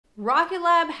Rocket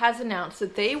Lab has announced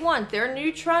that they want their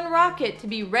Neutron rocket to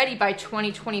be ready by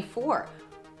 2024.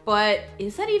 But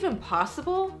is that even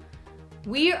possible?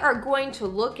 We are going to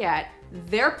look at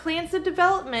their plans of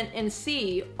development and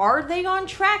see, are they on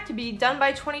track to be done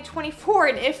by 2024?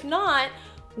 And if not,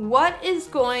 what is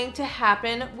going to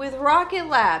happen with Rocket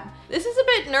Lab? This is a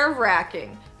bit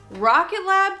nerve-wracking. Rocket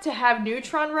Lab to have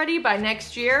Neutron ready by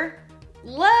next year?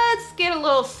 Let's get a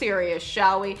little serious,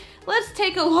 shall we? Let's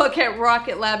take a look at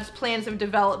Rocket Lab's plans of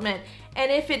development,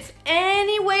 and if it's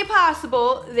any way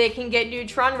possible, they can get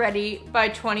Neutron ready by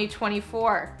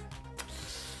 2024.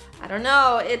 I don't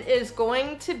know, it is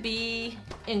going to be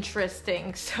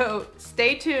interesting, so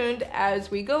stay tuned as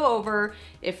we go over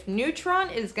if Neutron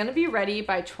is going to be ready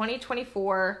by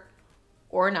 2024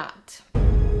 or not.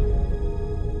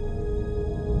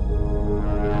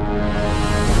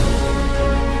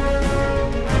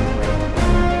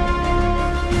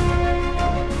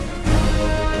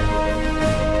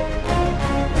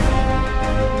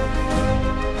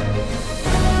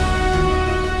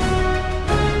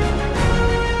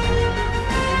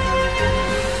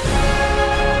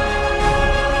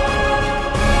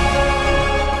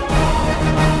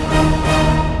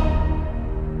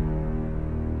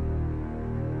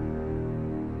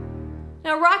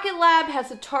 Now, Rocket Lab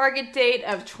has a target date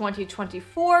of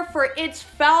 2024 for its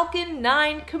Falcon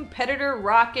 9 competitor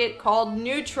rocket called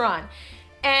Neutron.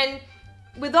 And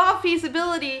with all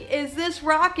feasibility, is this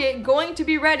rocket going to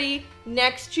be ready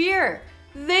next year?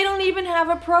 They don't even have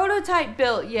a prototype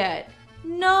built yet.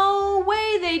 No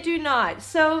way they do not.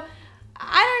 So,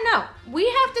 I don't know. We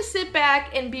have to sit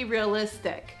back and be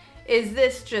realistic. Is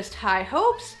this just high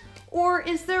hopes? Or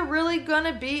is there really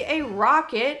gonna be a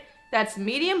rocket that's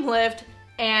medium lift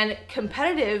and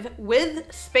competitive with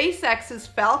SpaceX's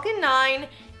Falcon 9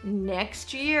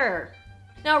 next year?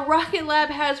 Now, Rocket Lab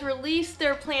has released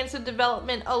their plans of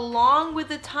development along with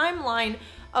the timeline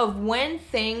of when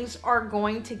things are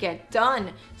going to get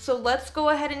done. So let's go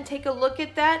ahead and take a look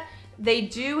at that. They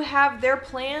do have their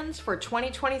plans for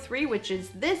 2023, which is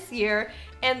this year,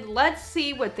 and let's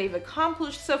see what they've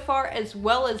accomplished so far as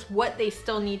well as what they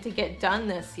still need to get done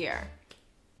this year.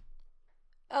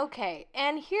 Okay,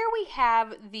 and here we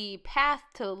have the path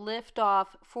to liftoff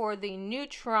for the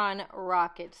Neutron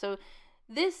rocket. So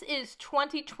this is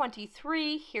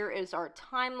 2023. Here is our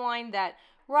timeline that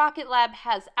Rocket Lab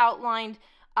has outlined.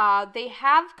 They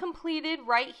have completed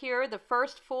right here the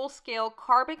first full-scale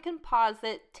carbon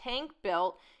composite tank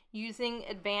built using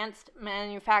advanced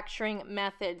manufacturing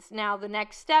methods. Now the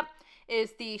next step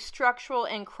is the structural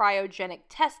and cryogenic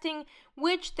testing,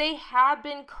 which they have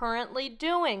been currently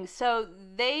doing. So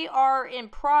they are in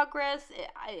progress.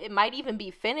 It might even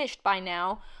be finished by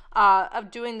now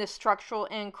of doing the structural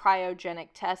and cryogenic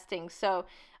testing. So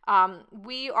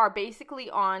we are basically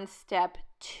on step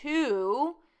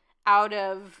 2 out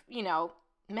of,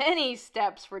 many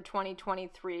steps for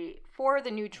 2023 for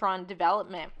the Neutron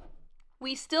development.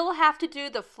 We still have to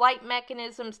do the flight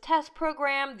mechanisms test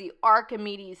program, the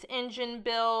Archimedes engine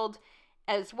build,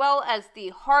 as well as the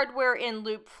hardware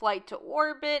in-loop flight to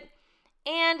orbit,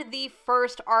 and the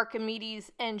first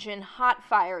Archimedes engine hot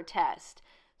fire test.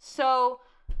 So,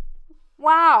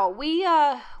 wow, we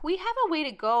have a way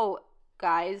to go,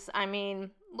 guys. I mean,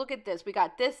 look at this. We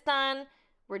got this done.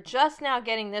 We're just now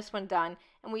getting this one done,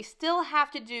 and we still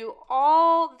have to do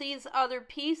all these other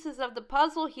pieces of the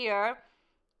puzzle here.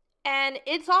 And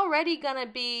it's already gonna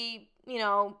be,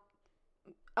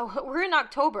 we're in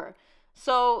October.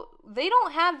 So they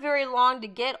don't have very long to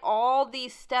get all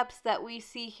these steps that we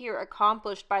see here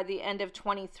accomplished by the end of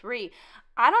 23.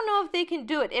 I don't know if they can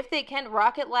do it. If they can,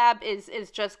 Rocket Lab is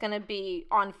just gonna be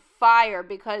on fire,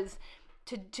 because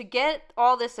to get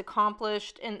all this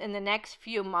accomplished in the next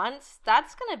few months,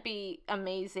 that's going to be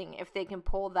amazing if they can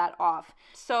pull that off.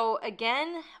 So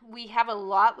again, we have a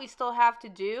lot we still have to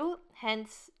do,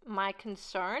 hence my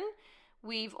concern.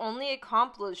 We've only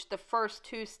accomplished the first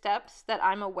 2 steps that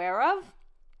I'm aware of.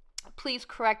 Please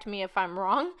correct me if I'm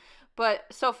wrong, but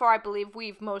so far I believe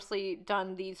we've mostly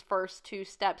done these first 2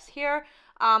 steps here.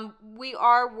 We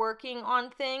are working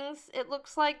on things, it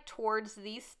looks like, towards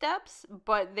these steps,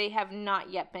 but they have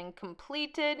not yet been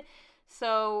completed.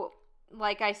 So,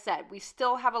 like I said, we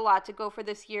still have a lot to go for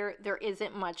this year. There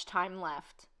isn't much time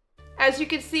left. As you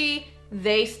can see,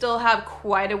 they still have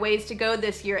quite a ways to go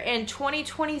this year, and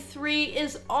 2023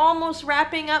 is almost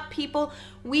wrapping up, people.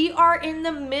 We are in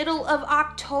the middle of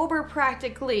October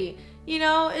practically.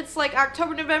 It's like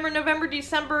October, November,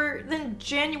 December, then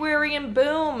January, and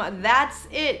boom, that's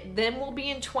it. Then we'll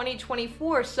be in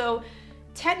 2024. So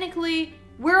technically,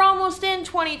 we're almost in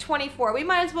 2024. We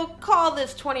might as well call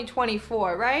this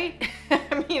 2024, right?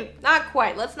 I mean, not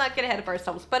quite. Let's not get ahead of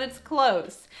ourselves, but it's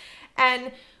close.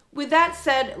 And with that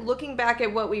said, looking back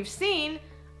at what we've seen,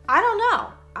 I don't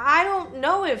know. I don't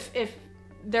know if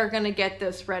they're going to get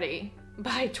this ready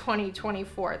by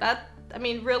 2024. I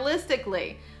mean,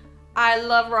 realistically, I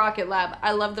love Rocket Lab.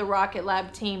 I love the Rocket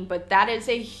Lab team, but that is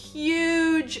a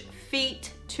huge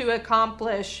feat to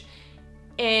accomplish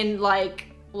in like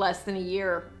less than a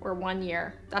year or 1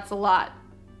 year. That's a lot.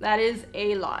 That is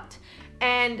a lot.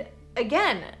 And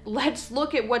again, let's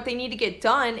look at what they need to get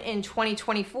done in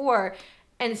 2024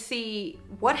 and see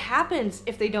what happens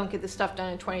if they don't get the stuff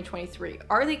done in 2023.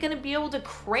 Are they going to be able to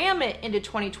cram it into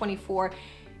 2024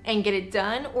 and get it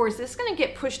done, or is this going to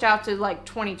get pushed out to like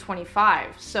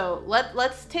 2025? So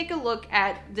let's take a look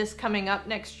at this coming up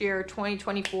next year,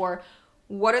 2024.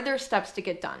 What are their steps to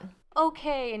get done?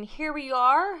 Okay, and here we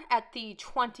are at the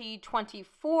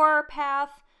 2024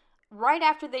 path, right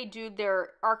after they do their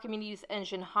Archimedes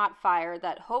engine hot fire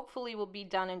that hopefully will be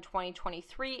done in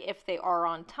 2023 if they are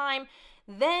on time.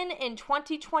 Then in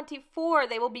 2024,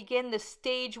 they will begin the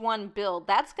stage 1 build.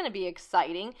 That's going to be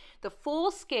exciting. The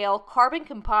full-scale carbon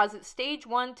composite stage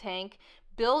 1 tank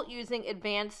built using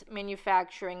advanced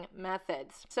manufacturing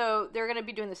methods. So they're going to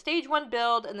be doing the stage 1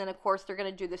 build, and then of course they're going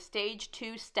to do the stage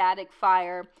 2 static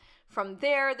fire. From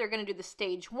there, they're going to do the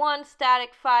stage 1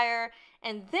 static fire,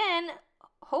 and then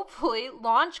hopefully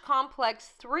Launch Complex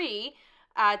 3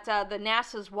 at the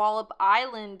NASA's Wallops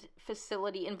Island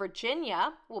facility in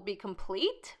Virginia will be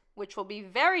complete, which will be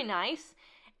very nice.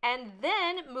 And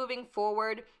then moving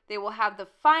forward, they will have the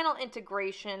final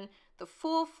integration, the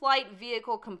full flight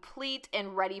vehicle complete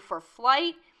and ready for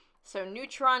flight. So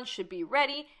Neutron should be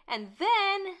ready. And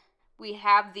then we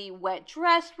have the wet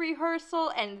dress rehearsal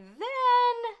and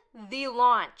then the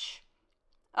launch.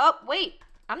 Oh, wait,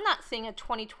 I'm not seeing a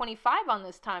 2025 on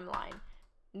this timeline.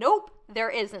 Nope, there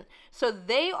isn't. So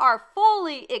they are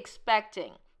fully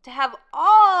expecting to have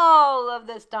all of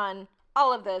this done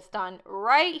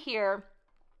right here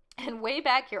and way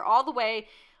back here, all the way.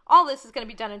 All this is going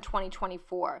to be done in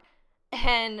 2024.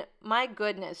 And my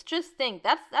goodness, just think,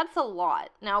 that's a lot.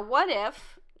 Now, what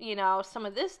if, you know, some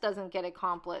of this doesn't get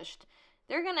accomplished?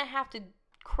 They're going to have to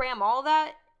cram all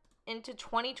that into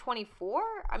 2024?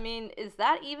 I mean, is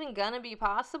that even going to be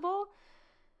possible?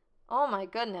 Oh my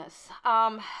goodness.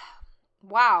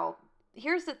 Wow.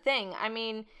 Here's the thing. I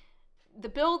mean, the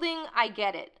building, I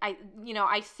get it.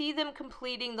 I see them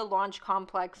completing the launch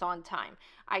complex on time.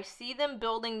 I see them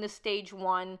building the stage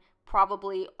 1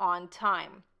 probably on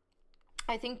time.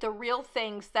 I think the real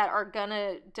things that are going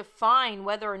to define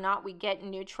whether or not we get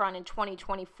Neutron in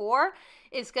 2024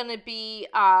 is going to be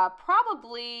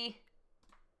probably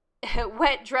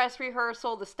wet dress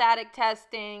rehearsal, the static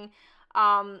testing.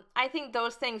 I think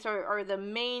those things are the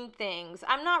main things.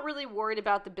 I'm not really worried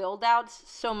about the build outs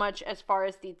so much as far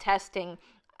as the testing.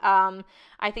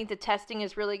 I think the testing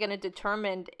is really going to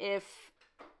determine if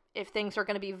things are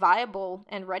going to be viable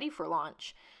and ready for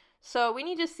launch. So we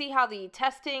need to see how the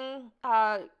testing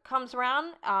comes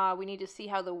around. We need to see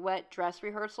how the wet dress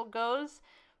rehearsal goes.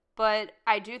 But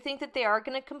I do think that they are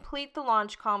going to complete the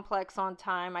launch complex on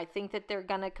time. I think that they're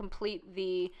going to complete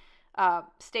the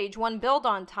stage 1 build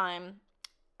on time.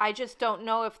 I just don't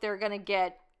know if they're going to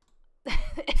get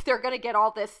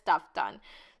all this stuff done.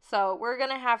 So we're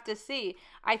going to have to see.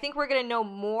 I think we're going to know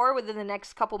more within the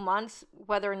next couple months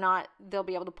whether or not they'll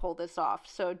be able to pull this off.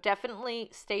 So definitely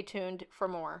stay tuned for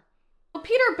more. Well,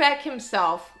 Peter Beck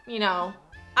himself, you know,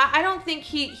 I don't think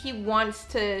he wants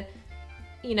to,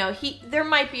 you know, there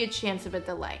might be a chance of a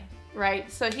delay, right?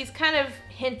 So he's kind of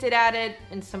hinted at it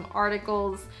in some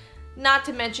articles. Not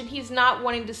to mention, he's not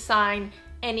wanting to sign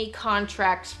any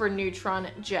contracts for Neutron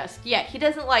just yet. He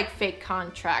doesn't like fake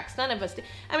contracts. None of us do.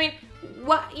 I mean,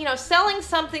 what, you know, selling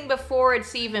something before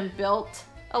it's even built,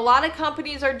 a lot of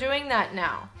companies are doing that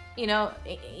now. You know,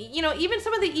 even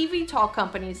some of the eVTOL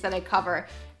companies that I cover,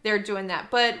 they're doing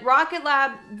that. But Rocket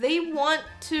Lab, they want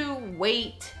to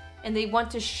wait and they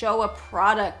want to show a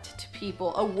product to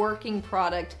people, a working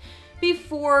product,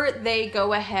 before they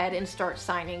go ahead and start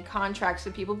signing contracts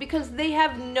with people, because they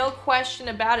have no question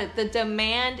about it. The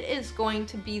demand is going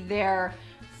to be there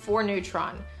for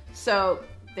Neutron. So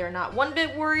they're not one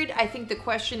bit worried. I think the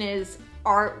question is,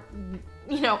 are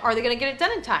they going to get it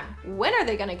done in time? When are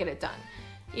they going to get it done?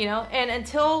 You know, and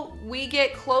until we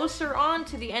get closer on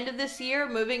to the end of this year,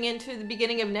 moving into the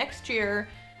beginning of next year,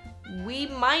 we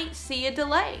might see a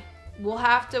delay. We'll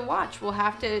have to watch. We'll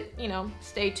have to, you know,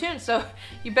 stay tuned. So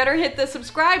you better hit the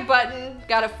subscribe button.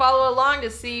 Got to follow along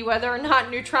to see whether or not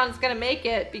Neutron's going to make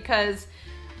it, because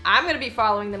I'm going to be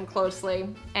following them closely,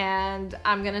 and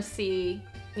I'm going to see,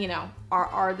 you know,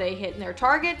 are they hitting their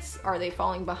targets? Are they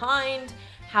falling behind?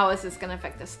 How is this going to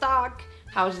affect the stock?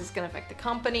 How is this going to affect the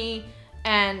company?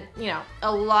 And, you know,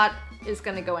 a lot is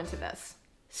going to go into this.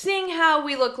 Seeing how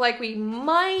we look like we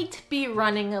might be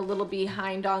running a little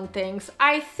behind on things,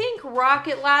 I think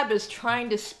Rocket Lab is trying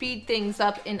to speed things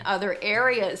up in other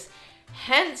areas.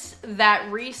 Hence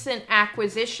that recent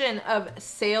acquisition of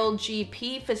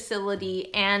SailGP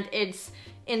facility and its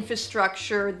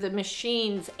infrastructure, the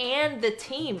machines, and the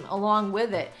team along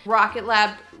with it. Rocket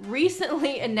Lab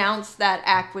recently announced that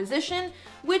acquisition,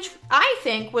 which I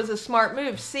think was a smart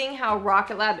move, seeing how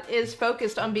Rocket Lab is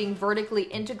focused on being vertically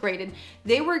integrated.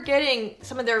 They were getting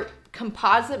some of their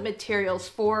composite materials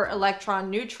for Electron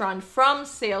Neutron from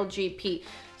SailGP.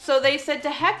 So they said,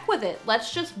 to heck with it.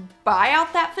 Let's just buy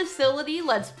out that facility.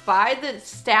 Let's buy the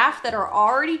staff that are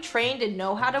already trained and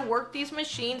know how to work these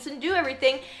machines and do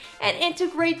everything, and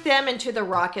integrate them into the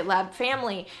Rocket Lab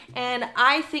family. And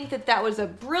I think that that was a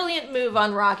brilliant move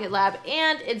on Rocket Lab,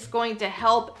 and it's going to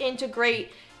help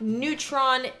integrate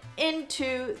Neutron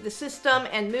into the system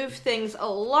and move things a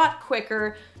lot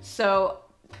quicker. So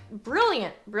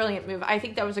brilliant, brilliant move. I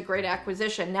think that was a great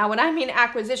acquisition. Now, when I mean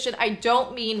acquisition, I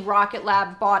don't mean Rocket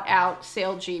Lab bought out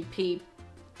SailGP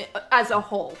as a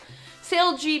whole.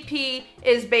 SailGP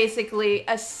is basically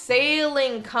a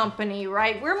sailing company,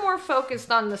 right? We're more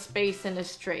focused on the space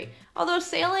industry, although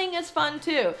sailing is fun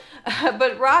too.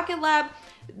 But Rocket Lab,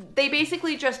 they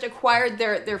basically just acquired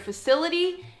their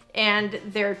facility and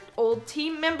their old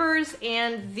team members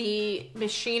and the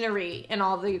machinery and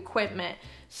all the equipment.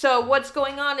 So what's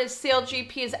going on is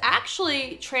SailGP is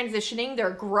actually transitioning,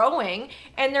 they're growing,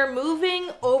 and they're moving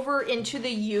over into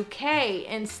the UK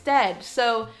instead.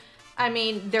 So, I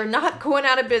mean, they're not going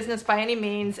out of business by any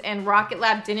means, and Rocket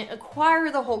Lab didn't acquire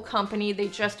the whole company, they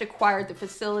just acquired the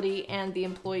facility and the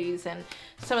employees and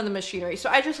some of the machinery. So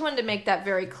I just wanted to make that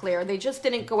very clear. They just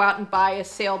didn't go out and buy a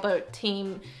sailboat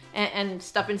team and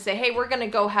stuff and say, hey, we're gonna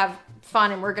go have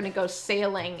fun and we're gonna go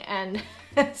sailing. And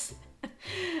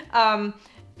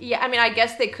yeah, I mean, I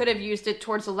guess they could have used it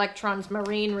towards Electron's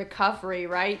marine recovery,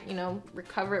 right? You know,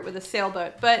 recover it with a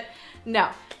sailboat. But no,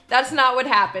 that's not what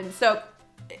happened. So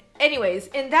anyways,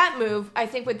 in that move, I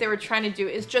think what they were trying to do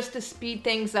is just to speed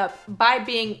things up by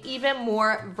being even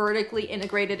more vertically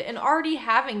integrated and already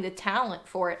having the talent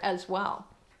for it as well.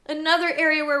 Another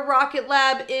area where Rocket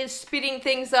Lab is speeding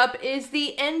things up is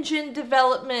the engine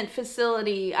development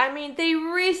facility. I mean, they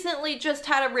recently just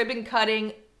had a ribbon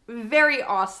cutting. Very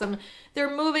awesome.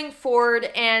 They're moving forward,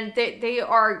 and they're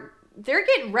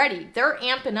getting ready. They're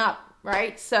amping up,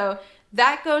 right? So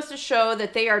that goes to show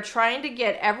that they are trying to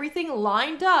get everything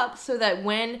lined up so that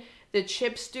when the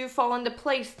chips do fall into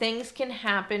place, things can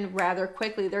happen rather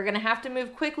quickly. They're going to have to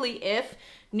move quickly if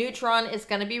Neutron is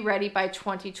going to be ready by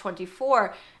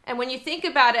 2024. And when you think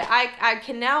about it, I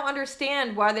can now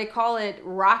understand why they call it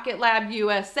Rocket Lab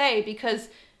USA, because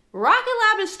Rocket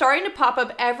Lab is starting to pop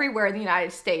up everywhere in the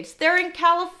United States. They're in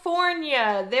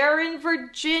California, they're in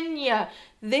Virginia,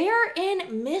 they're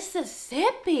in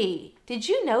Mississippi. Did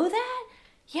you know that?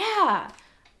 Yeah,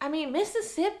 I mean,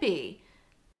 Mississippi.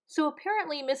 So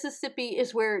apparently Mississippi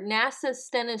is where NASA's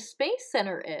Stennis Space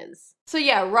Center is. So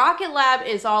yeah, Rocket Lab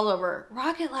is all over.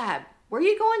 Rocket Lab, where are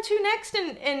you going to next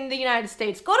in the United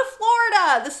States? Go to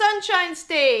Florida, the Sunshine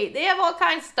State. They have all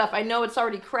kinds of stuff. I know it's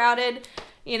already crowded.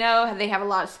 You know, they have a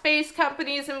lot of space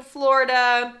companies in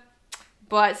Florida,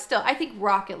 but still, I think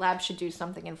Rocket Lab should do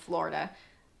something in Florida.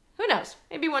 Who knows?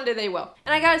 Maybe one day they will.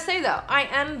 And I gotta say though, I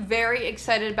am very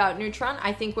excited about Neutron.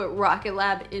 I think what Rocket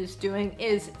Lab is doing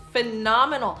is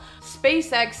phenomenal.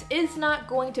 SpaceX is not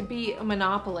going to be a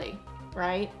monopoly,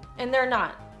 right? And they're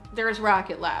not. There's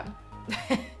Rocket Lab.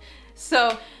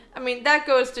 So, I mean, that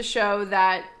goes to show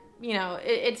that, you know,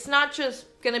 it's not just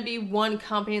going to be one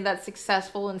company that's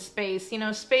successful in space. You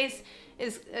know, space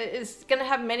is going to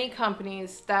have many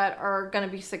companies that are going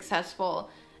to be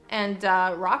successful. And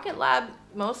Rocket Lab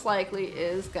most likely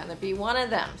is going to be one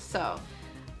of them. So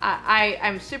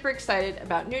I'm super excited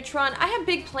about Neutron. I have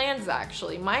big plans,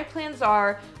 actually. My plans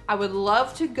are I would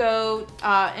love to go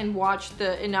and watch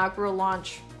the inaugural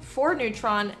launch for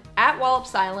Neutron at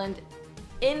Wallops Island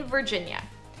in Virginia.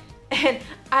 And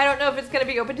I don't know if it's going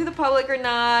to be open to the public or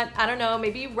not. I don't know.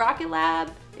 Maybe Rocket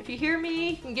Lab, if you hear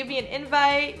me, you can give me an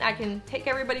invite. I can take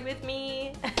everybody with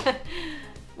me.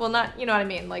 Well, not, you know what I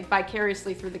mean, like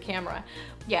vicariously through the camera.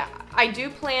 Yeah, I do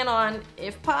plan on,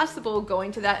 if possible,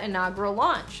 going to that inaugural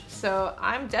launch. So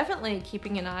I'm definitely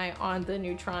keeping an eye on the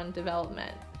Neutron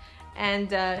development.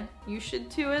 And you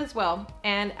should too as well.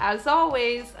 And as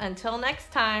always, until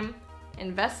next time,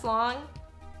 invest long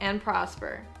and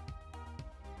prosper.